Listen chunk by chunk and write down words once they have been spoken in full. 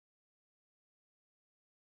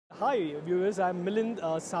Hi viewers, I'm Milind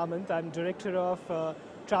Samant. I'm Director of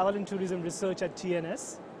Travel and Tourism Research at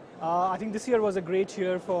TNS. I think this year was a great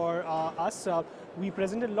year for us. We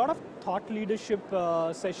presented a lot of thought leadership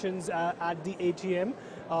sessions at the ATM.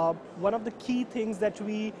 One of the key things that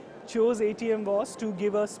we chose ATM was to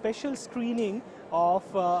give a special screening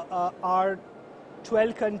of our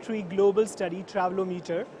 12-country global study,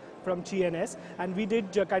 Travelometer, from TNS, and we did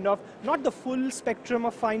kind of not the full spectrum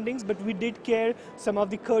of findings, but we did care some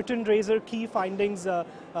of the curtain raiser key findings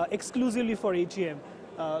exclusively for ATM.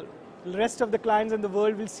 The rest of the clients in the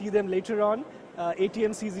world will see them later on.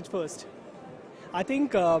 ATM sees it first. I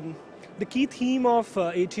think the key theme of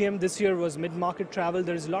ATM this year was mid-market travel.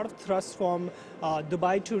 There is a lot of thrust from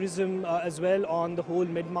Dubai tourism as well on the whole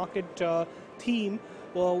mid-market theme.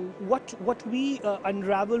 What we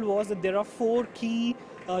unraveled was that there are four key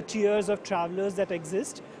tiers of travelers that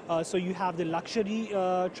exist. So you have the luxury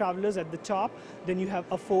travelers at the top, then you have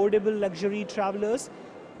affordable luxury travelers,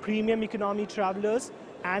 premium economy travelers,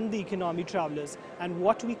 and the economy travelers. And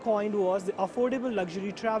what we coined was the affordable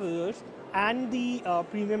luxury travelers and the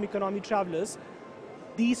premium economy travelers.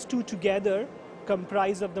 These two together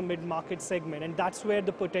comprise of the mid-market segment, and that's where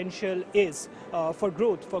the potential is for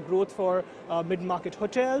growth for mid-market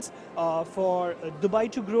hotels, for Dubai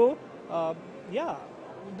to grow. Yeah.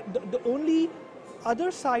 The only other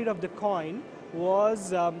side of the coin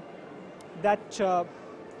was that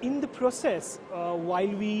in the process, while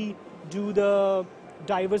we do the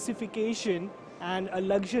diversification and a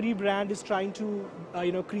luxury brand is trying to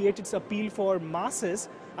create its appeal for masses,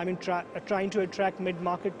 I mean trying to attract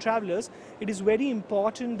mid-market travelers, it is very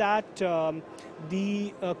important that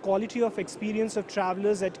the quality of experience of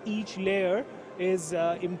travelers at each layer is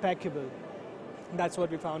impeccable. That's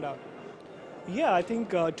what we found out. Yeah, I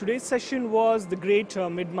think today's session was the great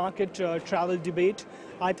mid-market travel debate.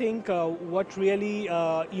 I think what really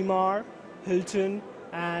Emaar, Hilton,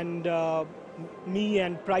 and me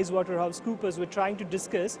and PricewaterhouseCoopers were trying to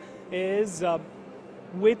discuss is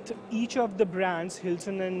with each of the brands,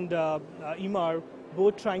 Hilton and Emaar,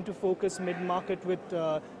 both trying to focus mid-market with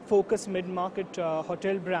focus mid-market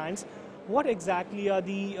hotel brands, what exactly are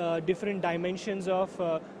the different dimensions of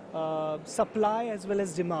supply as well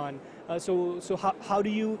as demand? So how do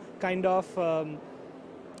you kind of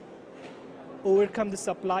overcome the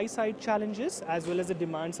supply side challenges as well as the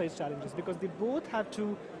demand side challenges? Because they both have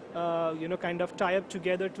to kind of tie up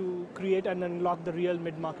together to create and unlock the real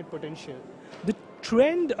mid-market potential. The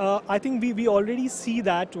trend, I think we already see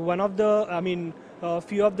that one of the,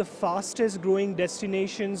 few of the fastest growing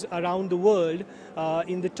destinations around the world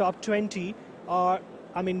in the top 20 are,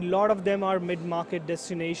 a lot of them are mid-market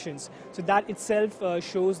destinations. So that itself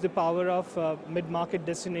shows the power of mid-market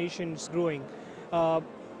destinations growing.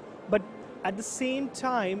 But at the same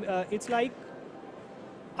time, it's like,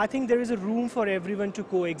 I think there is a room for everyone to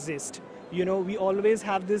coexist. We always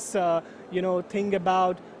have this, thing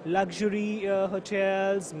about luxury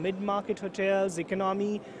hotels, mid-market hotels,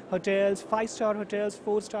 economy hotels, 5-star hotels,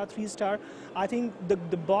 4-star, 3-star. I think the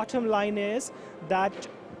bottom line is that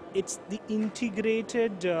it's the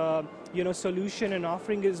integrated solution and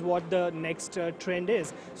offering is what the next trend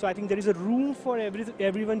is. So I think there is a room for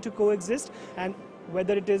everyone to coexist, and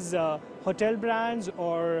whether it is hotel brands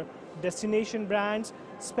or destination brands,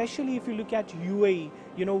 especially if you look at UAE,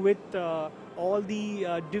 with all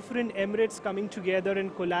the different Emirates coming together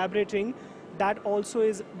and collaborating, that also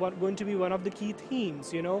is going to be one of the key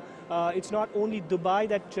themes. It's not only Dubai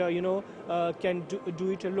that can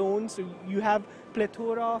do it alone. So you have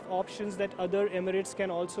plethora of options that other Emirates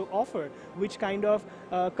can also offer, which kind of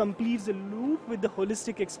completes the loop with the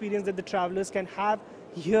holistic experience that the travelers can have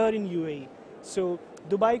here in UAE. So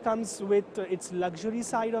Dubai comes with its luxury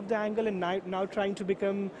side of the angle and now trying to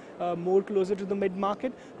become more closer to the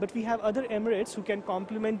mid-market. But we have other Emirates who can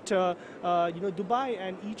complement Dubai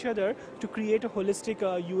and each other to create a holistic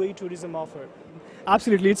UAE tourism offer.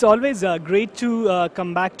 Absolutely. It's always great to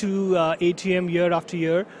come back to ATM year after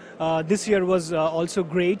year. This year was also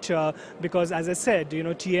great because, as I said,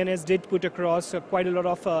 TNS did put across quite a lot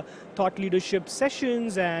of thought leadership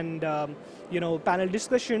sessions and panel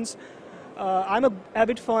discussions. I'm a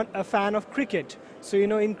avid fan of cricket. So,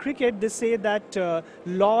 in cricket, they say that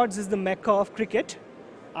Lords is the mecca of cricket.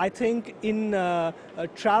 I think in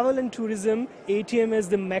travel and tourism, ATM is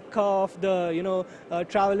the mecca of the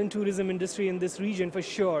travel and tourism industry in this region for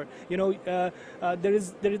sure. There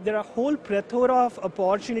are a whole plethora of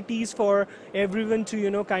opportunities for everyone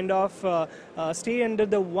to kind of stay under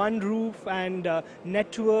the one roof and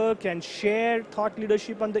network and share thought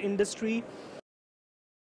leadership on the industry.